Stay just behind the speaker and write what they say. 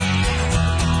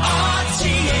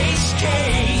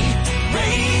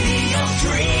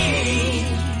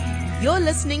You're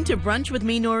listening to Brunch with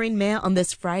me, Noreen Mayer, on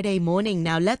this Friday morning.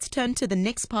 Now, let's turn to the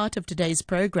next part of today's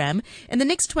program. In the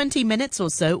next 20 minutes or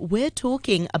so, we're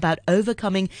talking about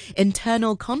overcoming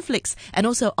internal conflicts and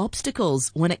also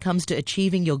obstacles when it comes to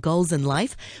achieving your goals in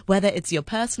life, whether it's your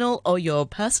personal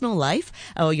life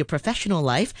or your professional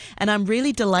life. And I'm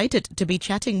really delighted to be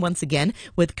chatting once again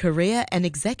with career and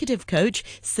executive coach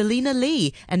Celina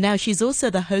Lee. And now she's also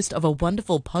the host of a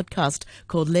wonderful podcast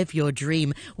called Live Your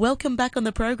Dream. Welcome back on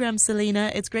the program,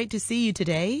 Celina. It's great to see you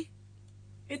today.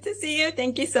 Good to see you.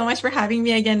 Thank you so much for having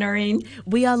me again, Noreen.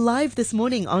 We are live this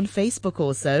morning on Facebook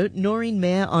also. Noreen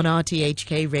Mayer on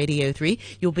RTHK Radio 3.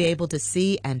 You'll be able to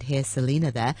see and hear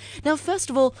Celina there. Now, first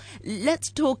of all,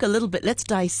 let's talk a little bit. Let's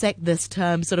dissect this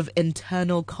term, sort of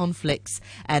internal conflicts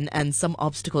and some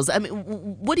obstacles. I mean,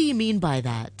 what do you mean by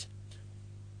that?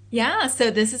 Yeah, so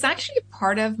this is actually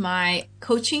part of my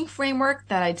coaching framework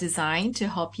that I designed to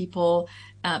help people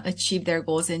achieve their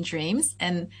goals and dreams.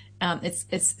 And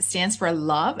it stands for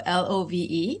LOVE,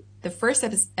 L-O-V-E. The first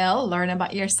step is L, learn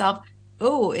about yourself.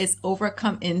 O is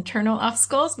overcome internal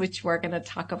obstacles, which we're going to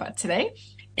talk about today.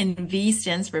 And V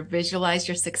stands for visualize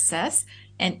your success.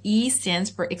 And E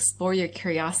stands for explore your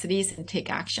curiosities and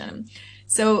take action.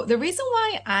 So the reason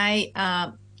why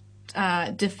I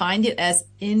defined it as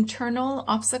internal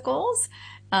obstacles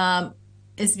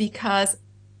is because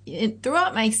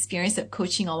throughout my experience of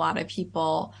coaching a lot of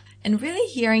people and really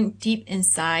hearing deep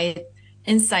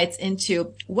insights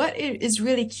into what is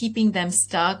really keeping them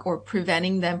stuck or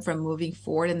preventing them from moving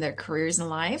forward in their careers and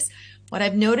lives, what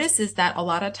I've noticed is that a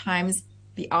lot of times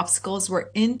the obstacles were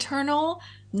internal,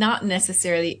 not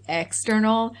necessarily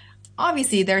external.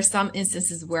 Obviously, there are some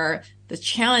instances where the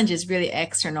challenge is really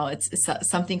external. It's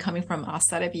something coming from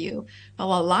outside of you. But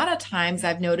a lot of times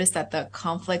I've noticed that the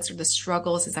conflicts or the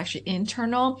struggles is actually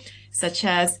internal, such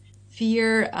as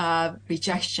fear of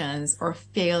rejections or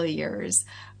failures,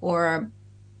 or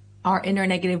our inner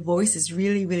negative voice is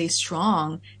really, really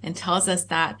strong and tells us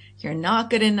that you're not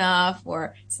good enough,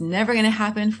 or it's never going to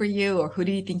happen for you, or who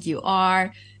do you think you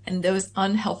are? And those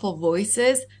unhelpful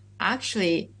voices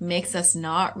actually makes us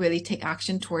not really take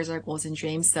action towards our goals and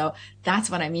dreams. So that's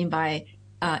what I mean by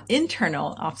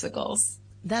internal obstacles.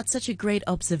 That's such a great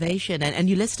observation. And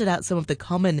you listed out some of the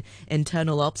common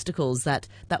internal obstacles that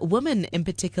women in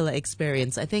particular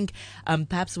experience. I think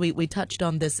perhaps we touched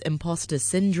on this imposter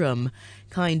syndrome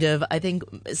kind of. I think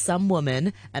some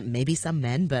women, and maybe some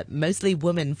men, but mostly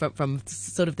women from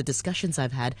sort of the discussions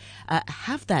I've had,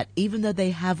 have that. Even though they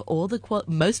have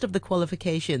most of the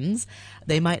qualifications,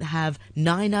 they might have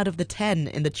 9 out of the 10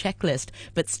 in the checklist,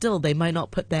 but still they might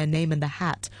not put their name in the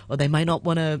hat, or they might not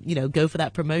want to, go for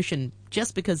that promotion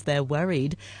just because they're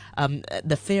worried.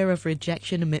 The fear of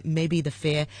rejection, maybe the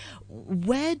fear.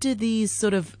 Where do these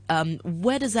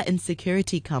where does that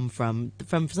insecurity come from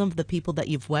some of the people that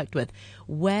you've worked with?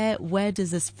 Where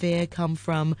does this fear come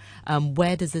from?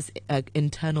 Where does this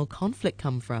internal conflict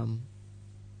come from?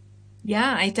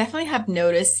 Yeah, I definitely have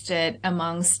noticed it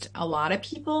amongst a lot of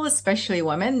people, especially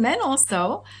women, men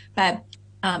also, that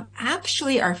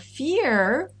actually our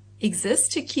fear exists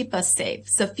to keep us safe.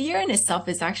 So fear in itself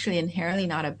is actually inherently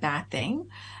not a bad thing.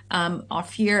 Our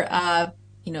fear of,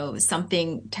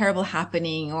 something terrible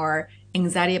happening, or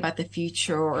anxiety about the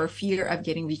future, or fear of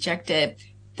getting rejected,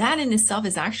 that in itself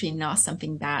is actually not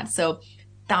something bad. So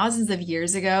thousands of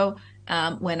years ago,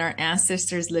 when our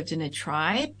ancestors lived in a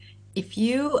tribe, if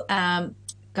you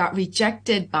got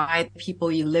rejected by the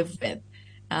people you lived with,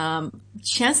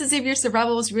 chances of your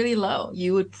survival was really low.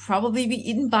 You would probably be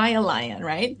eaten by a lion,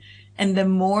 right? And the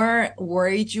more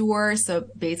worried you were, so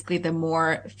basically the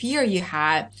more fear you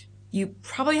had, you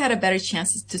probably had a better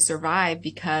chances to survive,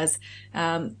 because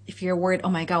if you're worried, oh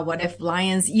my God, what if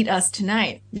lions eat us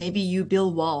tonight? Maybe you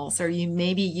build walls, or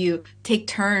maybe you take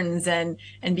turns and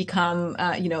become,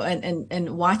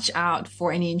 and watch out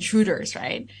for any intruders,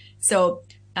 right? So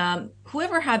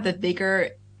whoever had the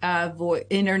bigger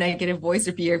inner negative voice,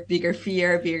 or bigger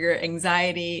fear, bigger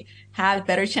anxiety, had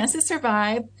better chances to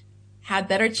survive, had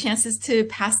better chances to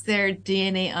pass their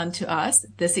DNA onto us.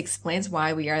 This explains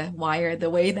why we are wired the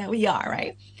way that we are,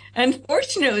 right?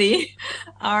 Unfortunately,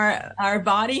 our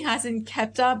body hasn't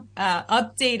kept up,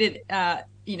 updated,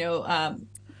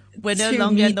 we're no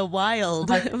longer in the wild.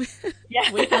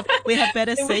 Yeah. we have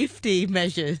better safety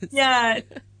measures. Yeah.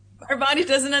 Our body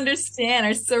doesn't understand.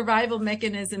 Our survival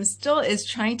mechanism still is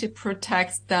trying to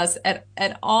protect us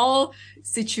at all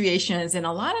situations. And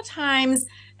a lot of times,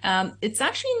 it's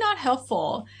actually not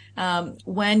helpful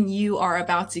when you are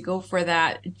about to go for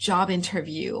that job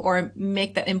interview or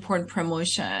make that important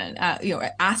promotion,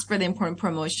 ask for the important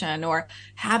promotion or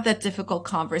have that difficult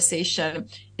conversation.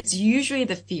 It's usually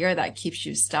the fear that keeps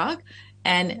you stuck,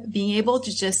 and being able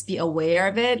to just be aware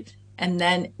of it and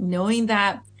then knowing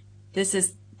that this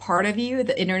is part of you,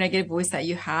 the inner negative voice that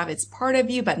you have, it's part of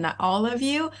you, but not all of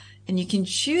you. And you can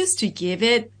choose to give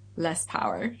it less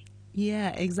power. Yeah,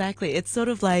 exactly. It's sort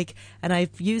of like, and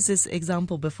I've used this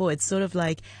example before, it's sort of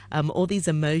like all these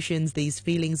emotions, these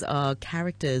feelings are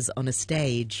characters on a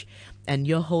stage, and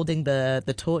you're holding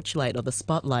the torchlight or the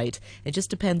spotlight. It just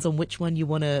depends on which one you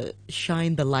want to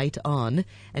shine the light on,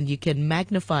 and you can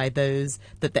magnify the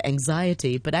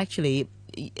anxiety, but actually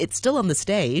it's still on the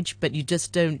stage, but you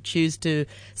just don't choose to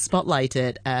spotlight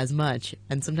it as much.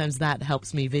 And sometimes that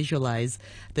helps me visualize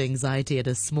the anxiety at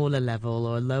a smaller level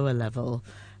or lower level.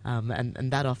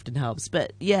 And that often helps.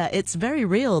 But yeah, it's very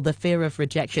real, the fear of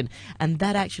rejection. And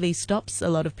that actually stops a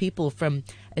lot of people from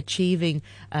achieving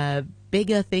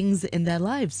bigger things in their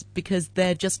lives because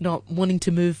they're just not wanting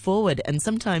to move forward. And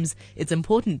sometimes it's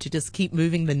important to just keep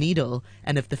moving the needle.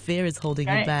 And if the fear is holding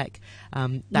you Right. back,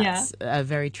 Yeah. that's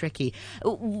very tricky.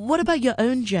 What about your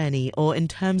own journey, or in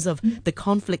terms of the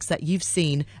conflicts that you've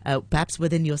seen, perhaps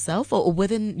within yourself or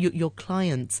within your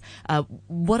clients?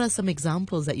 What are some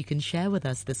examples that you can share with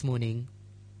us this morning?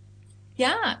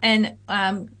 Yeah. And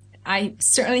I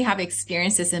certainly have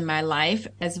experiences in my life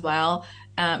as well.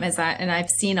 And I've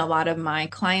seen a lot of my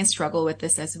clients struggle with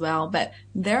this as well, but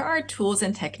there are tools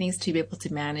and techniques to be able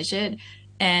to manage it.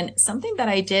 And something that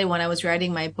I did when I was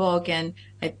writing my book, and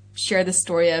I shared the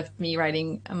story of me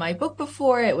writing my book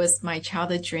before, it was my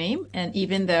childhood dream. And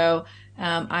even though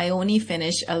I only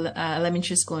finished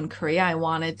elementary school in Korea, I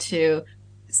wanted to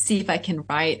see if I can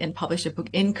write and publish a book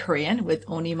in Korean with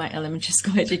only my elementary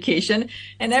school education.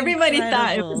 And It's everybody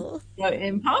thought it was incredible.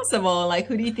 impossible. Like,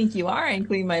 who do you think you are,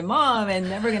 including my mom, and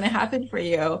never going to happen for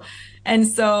you. And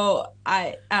so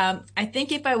I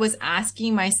think if I was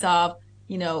asking myself,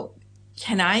 you know,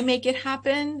 can I make it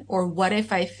happen? Or what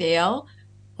if I fail?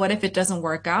 What if it doesn't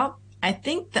work out? I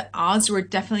think the odds were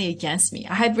definitely against me.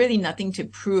 I had really nothing to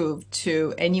prove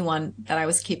to anyone that I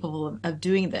was capable of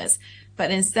doing this. But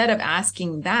instead of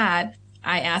asking that,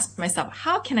 I asked myself,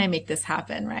 how can I make this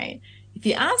happen? Right? If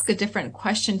you ask a different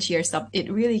question to yourself,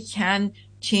 it really can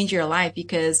change your life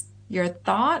because your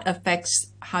thought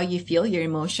affects how you feel, your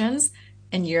emotions,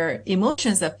 and your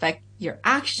emotions affect your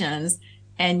actions.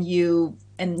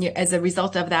 As a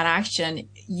result of that action,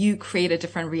 you create a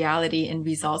different reality and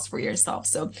results for yourself.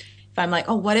 So if I'm like,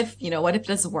 oh, what if it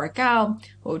doesn't work out?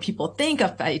 What would people think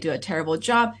if I do a terrible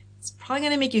job? It's probably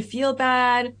going to make you feel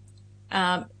bad.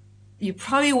 Um, you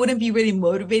probably wouldn't be really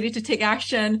motivated to take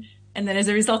action. And then as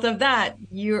a result of that,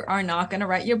 you are not going to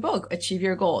write your book, achieve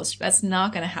your goals. That's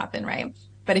not going to happen, right?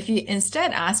 But if you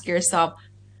instead ask yourself,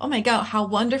 oh my God, how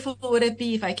wonderful would it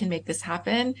be if I can make this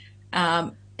happen?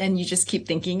 And you just keep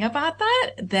thinking about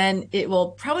that, then it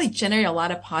will probably generate a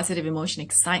lot of positive emotion,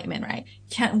 excitement, right?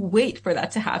 Can't wait for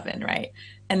that to happen, right?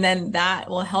 And then that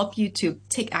will help you to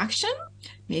take action.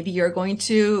 Maybe you're going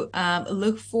to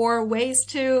look for ways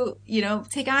to,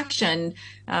 take action,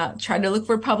 try to look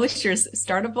for publishers,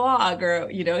 start a blog,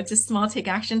 or, just small take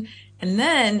action. And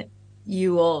then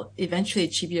you will eventually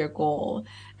achieve your goal.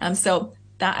 So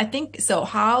that I think so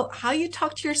how you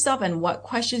talk to yourself and what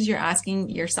questions you're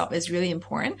asking yourself is really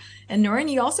important. And Noreen,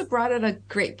 you also brought out a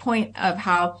great point of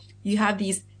how you have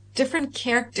these different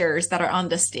characters that are on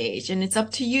the stage, and it's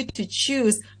up to you to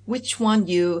choose which one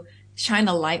you shine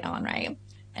a light on, right?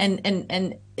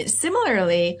 And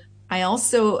similarly, I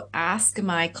also ask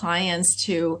my clients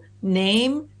to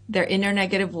name their inner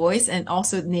negative voice and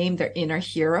also name their inner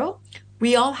hero.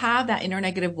 We all have that inner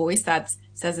negative voice that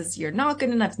says it's you're not good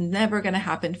enough, it's never going to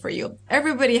happen for you.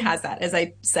 Everybody has that. As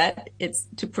I said, it's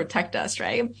to protect us,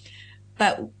 right?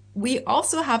 But we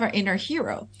also have our inner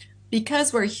hero.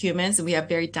 Because we're humans and we have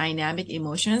very dynamic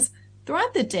emotions,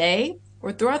 throughout the day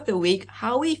or throughout the week,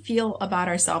 how we feel about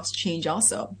ourselves change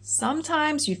also.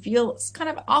 Sometimes you feel kind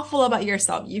of awful about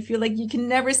yourself. You feel like you can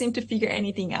never seem to figure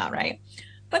anything out, right?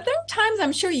 But there are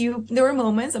times there were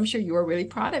moments I'm sure you were really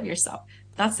proud of yourself.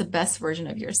 That's the best version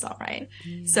of yourself, right?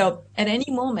 So at any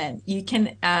moment, you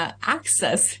can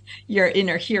access your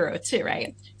inner hero too,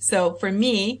 right? So for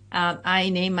me, I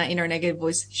name my inner negative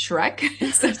voice Shrek.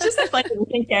 So it's just a funny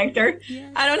looking character. Yeah.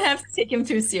 I don't have to take him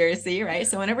too seriously, right?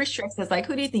 So whenever Shrek says like,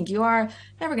 who do you think you are?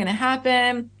 Never going to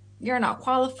happen. You're not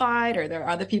qualified, or there are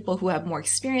other people who have more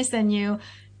experience than you.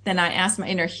 Then I ask my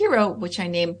inner hero, which I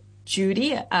name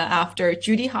Judy, after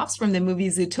Judy Hopps from the movie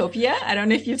Zootopia. I don't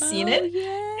know if you've seen Oh it.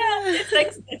 yeah. Yeah. It's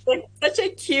like such a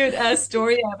cute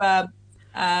story of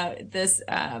this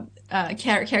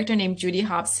character named Judy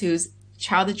Hopps, whose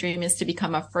childhood dream is to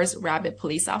become a first rabbit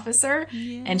police officer.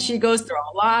 And Yeah. she goes through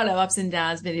a lot of ups and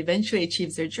downs, but eventually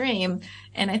achieves her dream.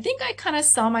 And I think I kind of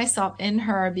saw myself in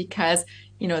her because,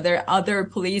 their other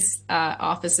police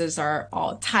officers are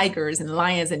all tigers and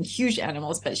lions and huge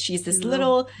animals, but she's She's this a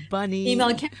little little female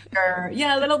bunny. character.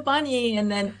 Yeah, little bunny.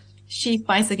 And then she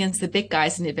fights against the big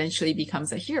guys and eventually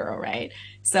becomes a hero, right?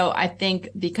 So I think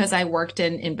because I worked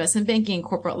in investment banking,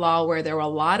 corporate law, where there were a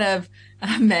lot of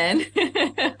men,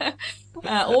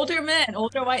 older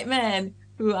white men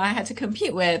who I had to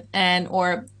compete with and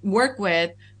or work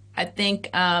with, I think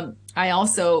I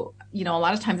also, a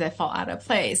lot of times I fall out of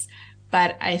place,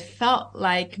 but I felt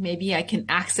like maybe I can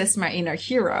access my inner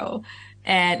hero.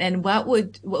 And what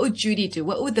would Judy do?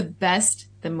 What would the best,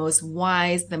 the most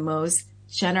wise, the most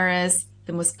generous,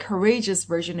 the most courageous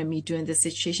version of me do in this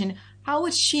situation? How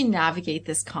would she navigate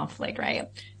this conflict, right?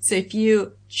 So if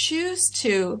you choose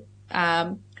to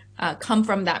come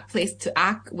from that place to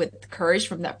act with courage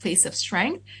from that place of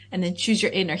strength, and then choose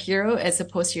your inner hero as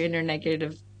opposed to your inner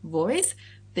negative voice,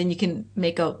 then you can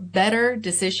make a better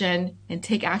decision and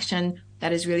take action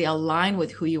that is really aligned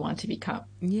with who you want to become.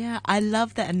 Yeah, I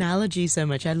love that analogy so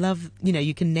much. I love,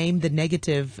 you can name the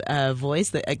negative voice,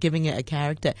 that giving it a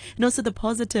character, and also the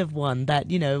positive one that,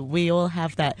 we all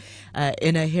have that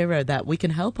inner hero that we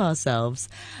can help ourselves.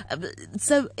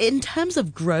 So in terms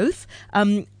of growth,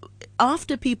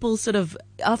 after people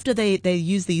after they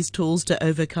use these tools to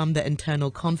overcome the internal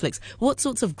conflicts, what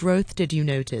sorts of growth did you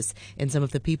notice in some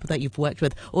of the people that you've worked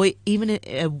with, or even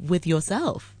with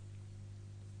yourself?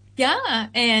 Yeah.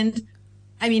 And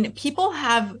I mean, people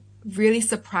have really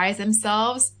surprised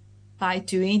themselves by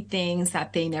doing things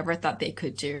that they never thought they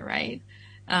could do, right?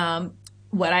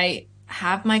 What I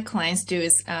have my clients do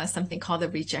is something called the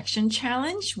rejection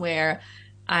challenge, where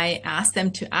I ask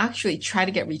them to actually try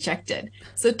to get rejected.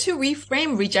 So to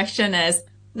reframe rejection as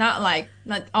not,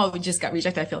 oh, we just got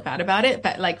rejected, I feel bad about it,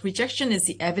 but like rejection is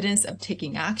the evidence of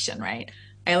taking action, right?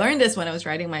 I learned this when I was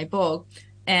writing my book,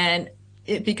 and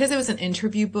because it was an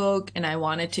interview book and I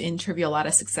wanted to interview a lot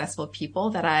of successful people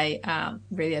that I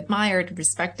really admired,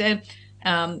 respected.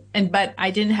 But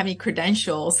I didn't have any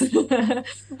credentials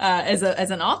as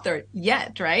an author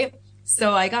yet, right?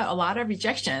 So I got a lot of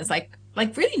rejections, like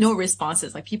really no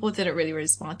responses. Like people didn't really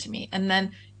respond to me. And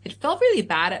then it felt really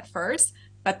bad at first,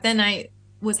 but then I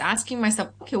was asking myself,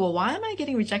 okay, well, why am I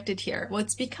getting rejected here? Well,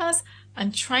 it's because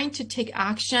I'm trying to take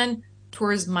action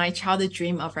towards my childhood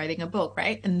dream of writing a book,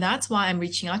 right? And that's why I'm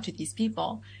reaching out to these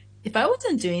people. If I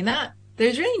wasn't doing that,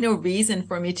 there's really no reason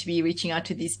for me to be reaching out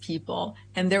to these people.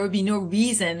 And there would be no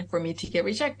reason for me to get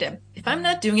rejected. If I'm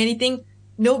not doing anything,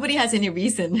 nobody has any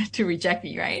reason to reject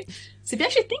me, right? So if you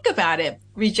actually think about it,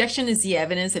 rejection is the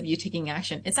evidence of you taking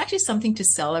action. It's actually something to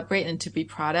celebrate and to be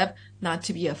proud of, not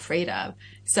to be afraid of.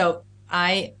 So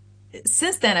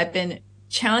since then, I've been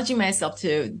challenging myself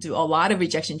to do a lot of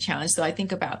rejection challenge. So I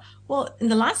think about, well, in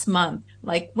the last month,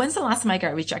 like when's the last time I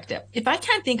got rejected? If I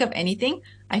can't think of anything,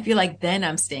 I feel like then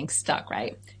I'm staying stuck,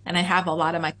 right? And I have a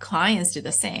lot of my clients do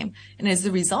the same. And as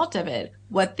a result of it,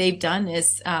 what they've done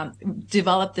is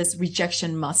develop this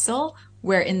rejection muscle,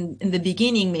 where in the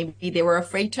beginning, maybe they were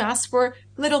afraid to ask for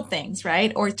little things,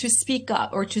 right? Or to speak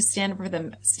up or to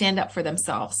stand up for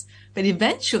themselves. But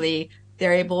eventually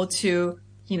they're able to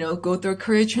go through a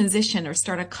career transition or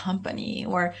start a company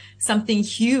or something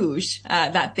huge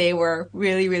that they were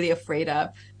really, really afraid of.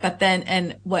 But then,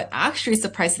 and what actually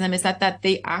surprised them is that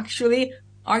they actually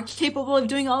are capable of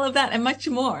doing all of that and much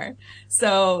more.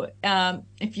 So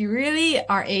if you really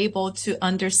are able to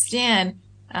understand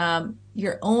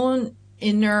your own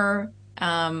inner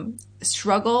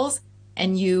struggles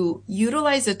and you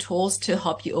utilize the tools to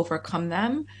help you overcome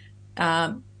them,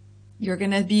 you're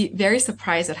going to be very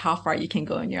surprised at how far you can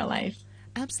go in your life.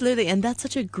 Absolutely. And that's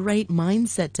such a great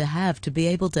mindset to have, to be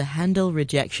able to handle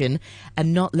rejection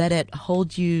and not let it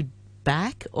hold you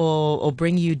back or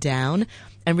bring you down,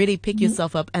 and really pick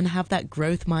yourself up and have that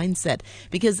growth mindset.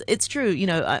 Because it's true,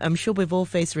 I'm sure we've all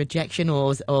faced rejection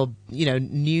or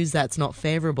news that's not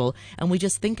favorable, and we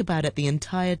just think about it the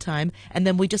entire time, and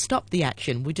then we just stop the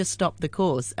action, we just stop the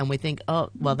course, and we think,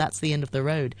 oh, well, that's the end of the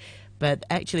road. But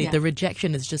actually, the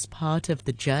rejection is just part of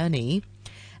the journey,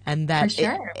 and that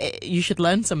sure. you should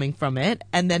learn something from it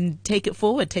and then take it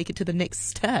forward, take it to the next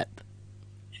step.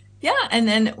 Yeah. And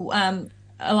then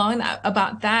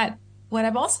about that, what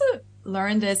I've also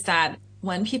learned is that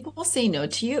when people say no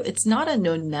to you, it's not a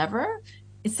no never,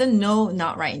 it's a no,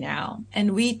 not right now.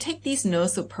 And we take these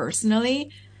no's so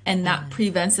personally, and that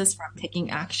prevents us from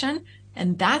taking action.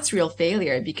 And that's real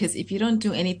failure because if you don't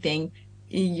do anything,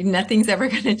 nothing's ever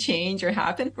going to change or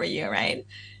happen for you, right?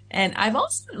 And I've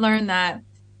also learned that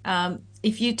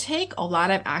if you take a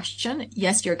lot of action,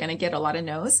 yes, you're going to get a lot of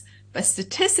no's, but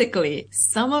statistically,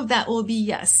 some of that will be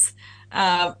yes.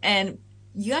 And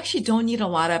you actually don't need a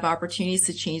lot of opportunities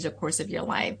to change the course of your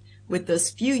life. With those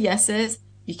few yeses,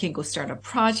 you can go start a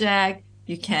project,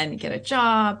 you can get a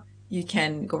job, you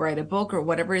can go write a book or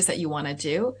whatever it is that you want to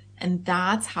do. And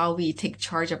that's how we take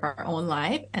charge of our own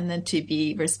life and then to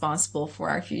be responsible for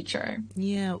our future.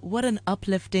 Yeah, what an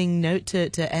uplifting note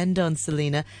to end on,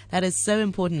 Celina. That is so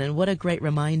important, and what a great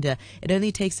reminder. It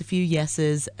only takes a few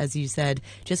yeses, as you said,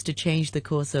 just to change the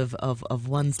course of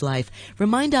one's life.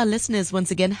 Remind our listeners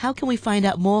once again, how can we find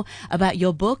out more about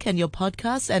your book and your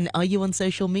podcast, and are you on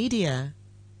social media?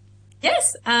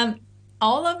 Yes,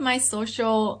 all of my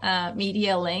social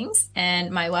media links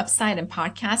and my website and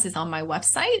podcast is on my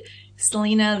website,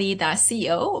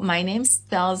 celinaleigh.co. My name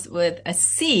spells with a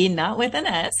C, not with an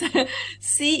S,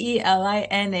 CELINALEE.co.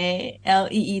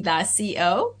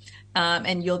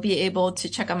 And you'll be able to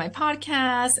check out my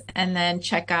podcast and then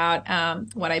check out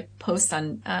what I post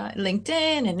on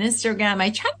LinkedIn and Instagram. I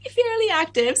try to be fairly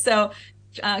active, so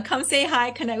come say hi,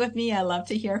 connect with me. I love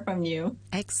to hear from you.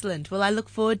 Excellent. Well, I look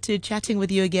forward to chatting with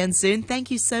you again soon.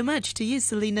 Thank you so much to you,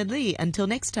 Celina Leigh. Until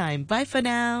next time. Bye for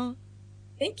now.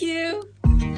 Thank you.